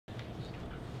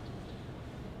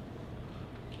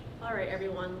All right,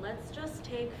 everyone, let's just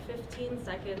take 15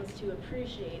 seconds to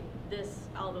appreciate this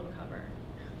album cover.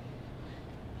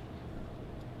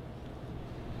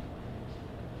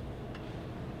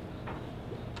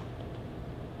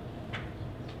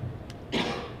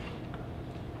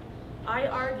 I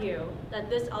argue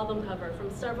that this album cover from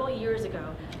several years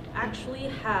ago actually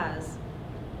has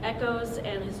echoes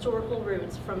and historical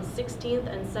roots from 16th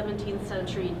and 17th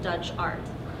century Dutch art.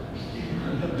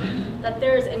 That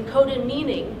there's encoded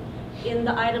meaning in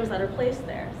the items that are placed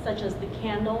there, such as the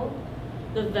candle,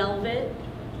 the velvet,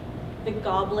 the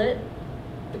goblet,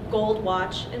 the gold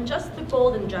watch, and just the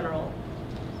gold in general.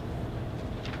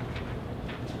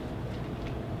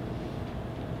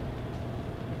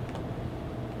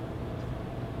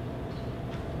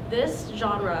 This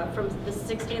genre from the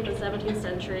 16th and 17th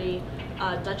century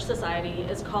Dutch society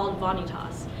is called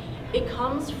vanitas. It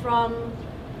comes from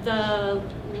the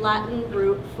Latin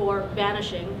root for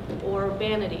vanishing or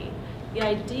vanity. The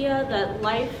idea that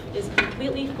life is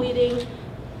completely fleeting,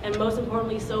 and most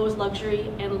importantly, so is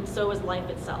luxury, and so is life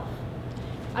itself.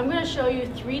 I'm going to show you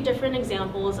 3 different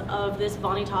examples of this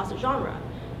vanitas genre.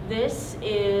 This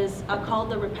is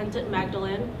called the Repentant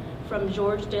Magdalene from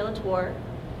Georges de la Tour.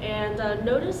 And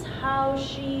notice how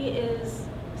she is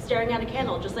staring at a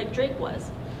candle, just like Drake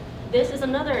was. This is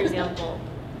another example.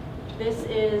 This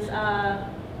is a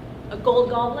gold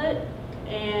goblet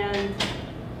and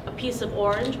a piece of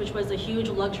orange, which was a huge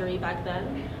luxury back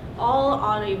then, all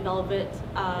on a velvet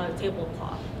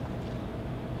tablecloth.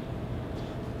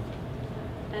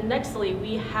 And nextly,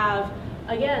 we have,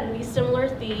 again, these similar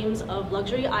themes of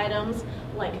luxury items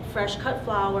like fresh cut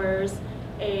flowers,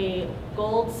 a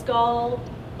gold skull,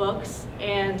 books,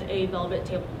 and a velvet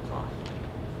tablecloth.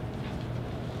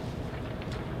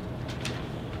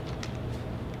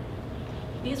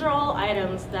 These are all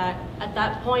items that, at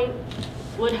that point,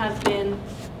 would have been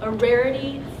a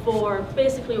rarity for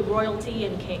basically royalty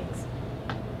and kings.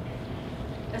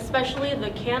 Especially the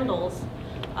candles.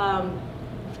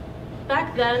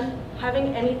 Back then,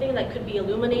 having anything that could be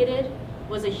illuminated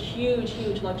was a huge,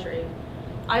 huge luxury.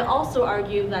 I also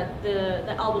argue that the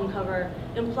album cover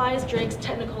implies Drake's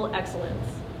technical excellence,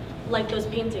 like those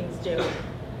paintings do.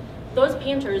 Those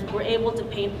painters were able to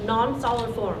paint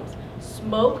non-solid forms,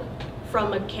 smoke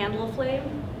from a candle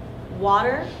flame,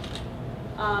 water.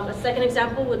 A second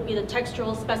example would be the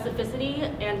textural specificity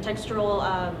and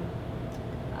textural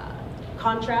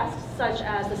contrast, such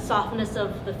as the softness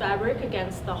of the fabric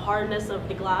against the hardness of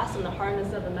the glass and the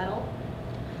hardness of the metal.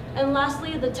 And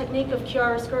lastly, the technique of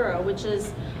chiaroscuro, which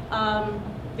is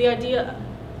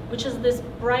which is this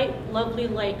bright, lovely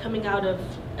light coming out of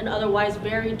an otherwise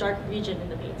very dark region in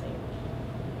the painting.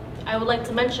 I would like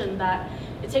to mention that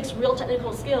it takes real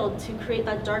technical skill to create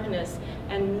that darkness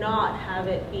and not have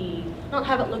it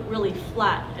look really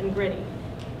flat and gritty.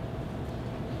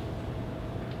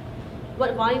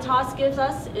 What vanitas gives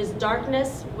us is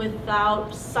darkness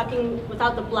without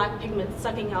the black pigment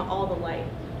sucking out all the light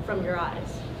from your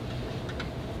eyes.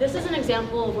 This is an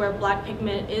example of where black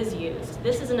pigment is used.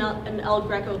 This is an El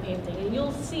Greco painting, and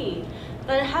you'll see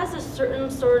that it has a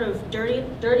certain sort of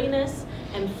dirtiness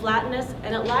and flatness,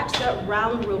 and it lacks that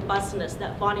round robustness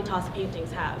that vanitas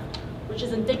paintings have, which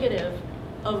is indicative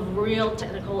of real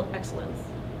technical excellence.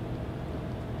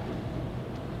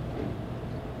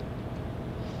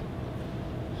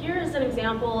 Here is an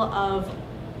example of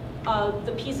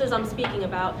the pieces I'm speaking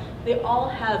about. They all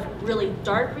have really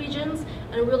dark regions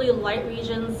and really light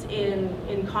regions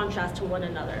in contrast to one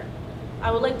another.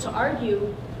 I would like to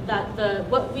argue that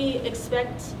what we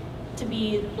expect to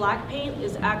be black paint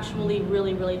is actually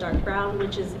really, really dark brown,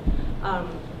 which is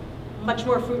much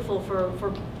more fruitful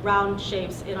for round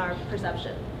shapes in our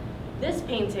perception. This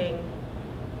painting,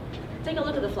 take a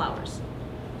look at the flowers.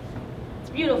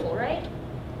 It's beautiful, right?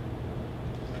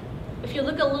 If you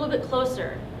look a little bit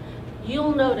closer,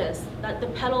 you'll notice that the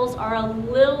petals are a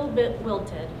little bit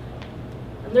wilted.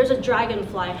 And there's a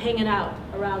dragonfly hanging out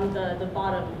around the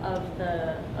bottom of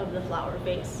the flower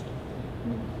vase.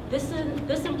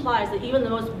 This implies that even the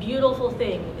most beautiful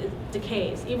thing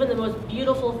decays. Even the most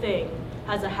beautiful thing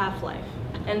has a half-life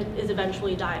and is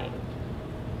eventually dying.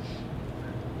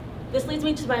 This leads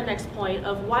me to my next point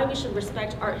of why we should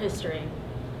respect art history.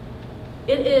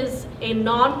 It is a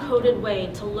non-coded way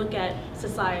to look at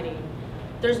society.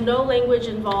 There's no language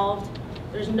involved.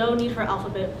 There's no need for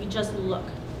alphabet. We just look.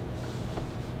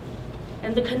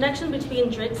 And the connection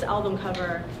between Drake's album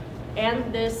cover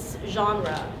and this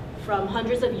genre from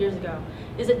hundreds of years ago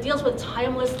is it deals with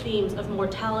timeless themes of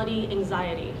mortality,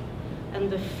 anxiety, and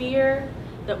the fear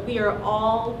that we are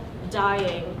all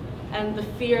dying, and the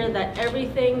fear that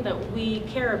everything that we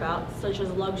care about, such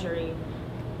as luxury,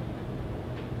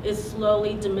 is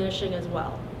slowly diminishing as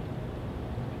well.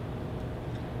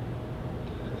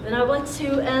 And I would like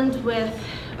to end with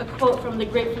a quote from the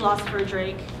great philosopher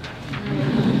Drake.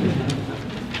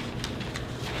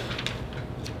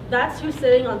 That's who's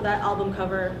sitting on that album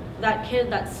cover, that kid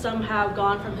that's somehow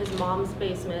gone from his mom's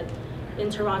basement in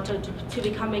Toronto to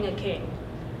becoming a king.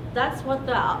 That's what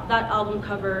that album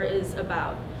cover is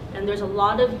about. And there's a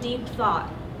lot of deep thought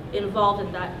involved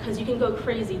in that, because you can go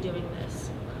crazy doing this.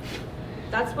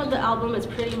 That's what the album is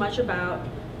pretty much about,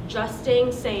 just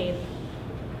staying sane.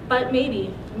 But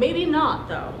maybe not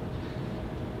though.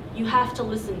 You have to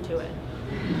listen to it.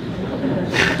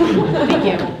 Thank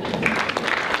you.